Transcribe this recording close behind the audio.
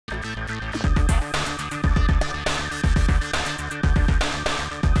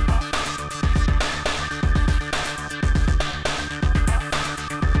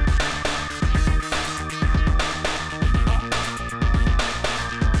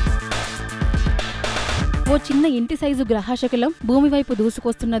ఓ చిన్న ఇంటి సైజు గ్రహాశకలం భూమి వైపు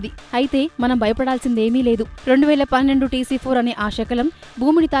దూసుకొస్తున్నది. అయితే మనం భయపడాల్సిందేమీ లేదు. 2012 TC4 అనే ఆ శకలం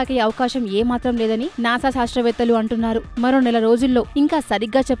భూమిని తాకే అవకాశం ఏమాత్రం లేదని నాసా శాస్త్రవేత్తలు అంటున్నారు. మరో నెల రోజుల్లో, ఇంకా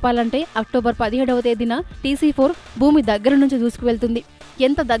సరిగ్గా చెప్పాలంటే అక్టోబర్ 17వ తేదీన TC4 భూమి దగ్గర నుంచి దూసుకువెళ్తుంది.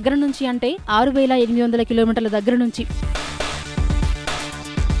 ఎంత దగ్గర నుంచి అంటే 6800 కిలోమీటర్ల దగ్గర నుంచి.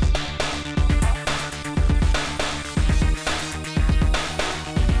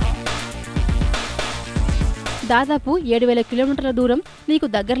 దాదాపు 7000 కిలోమీటర్ల దూరం నీకు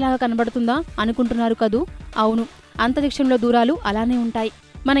దగ్గరలాగా కనబడుతుందా అనుకుంటున్నారు కదూ? అవును, అంతరిక్షంలో దూరాలు అలానే ఉంటాయి.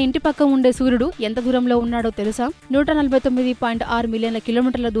 మన ఇంటి పక్క ఉండే సూర్యుడు ఎంత దూరంలో ఉన్నాడో తెలుసా? 149.6 మిలియన్ల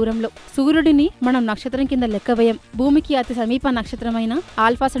కిలోమీటర్ల దూరంలో. సూర్యుడిని మనం నక్షత్రం కింద లెక్కవేయం. భూమికి అతి సమీప నక్షత్రమైన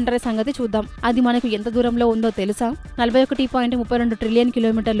ఆల్ఫా సెంటరీ సంగతి చూద్దాం. అది మనకు ఎంత దూరంలో ఉందో తెలుసా? 41.32 ట్రిలియన్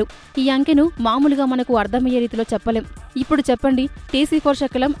కిలోమీటర్లు. ఈ అంకెను మామూలుగా మనకు అర్థమయ్యే రీతిలో చెప్పలేం. ఇప్పుడు చెప్పండి, TC4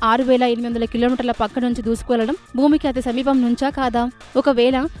 శకలం 6800 కిలోమీటర్ల పక్క నుంచి దూసుకువెళ్లడం భూమికి అతి సమీపం నుంచా కాదా?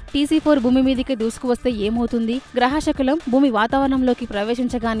 ఒకవేళ TC4 భూమి మీదికి దూసుకువస్తే ఏమవుతుంది? గ్రహశకలం భూమి వాతావరణంలోకి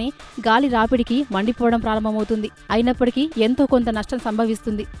ప్రవేశించగానే గాలి రాపిడికి మండిపోవడం ప్రారంభమవుతుంది. అయినప్పటికీ ఎంతో కొంత నష్టం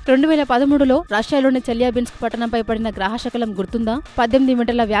సంభవిస్తుంది. 2013లో రష్యాలోని చెల్యాబిన్స్క్ పట్టణంపై పడిన గ్రహశకలం గుర్తుందా? 18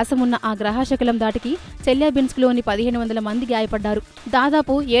 మీటర్ల వ్యాసమున్న ఆ గ్రహశకలం దాటికి చెల్యాబిన్స్క్లోని 1500 మంది గాయపడ్డారు.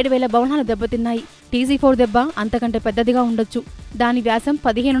 దాదాపు 7000 భవనాలు దెబ్బతిన్నాయి. TC4 దెబ్బ అంతకంటే పెద్దదిగా ఉండొచ్చు. దాని వ్యాసం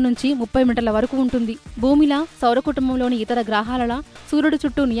 15 నుంచి 30 మీటర్ల వరకు ఉంటుంది. భూమిలా, సౌర కుటుంబంలోని ఇతర గ్రహాలలా సూర్యుడు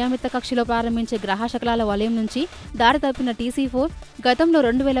చుట్టూ నియమిత కక్షలో ప్రారంభించే గ్రహశకలాల వలయం నుంచి దారి తప్పిన TC4 గతంలో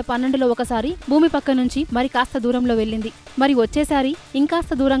 2012లో ఒకసారి భూమి పక్క నుంచి మరి కాస్త దూరంలో వెళ్ళింది. మరి వచ్చేసారి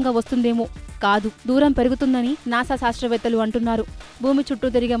ఇంకాస్త దూరంగా వస్తుందేమో? కాదు, దూరం పెరుగుతుందని నాసా శాస్త్రవేత్తలు అంటున్నారు. భూమి చుట్టూ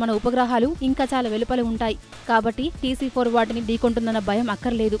తిరిగే మన ఉపగ్రహాలు ఇంకా చాలా వెలుపల ఉంటాయి. కాబట్టి TC4 వాటిని ఢీకొంటుందన్న భయం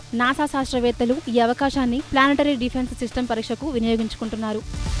అక్కర్లేదు. నాసా శాస్త్రవేత్తలు ఈ అవకాశాన్ని ప్లానెటరీ డిఫెన్స్ సిస్టమ్ పరీక్షకు వినియోగించుకుంటున్నారు.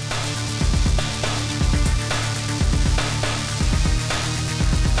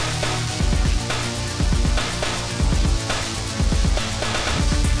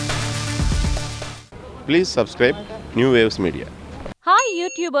 Please subscribe New Waves Media. Hi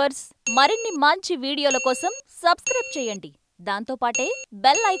YouTubers, మరిన్ని మంచి వీడియోల కోసం సబ్స్క్రైబ్ చేయండి. దాంతోపాటే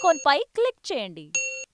బెల్ ఐకాన్ పై క్లిక్ చేయండి.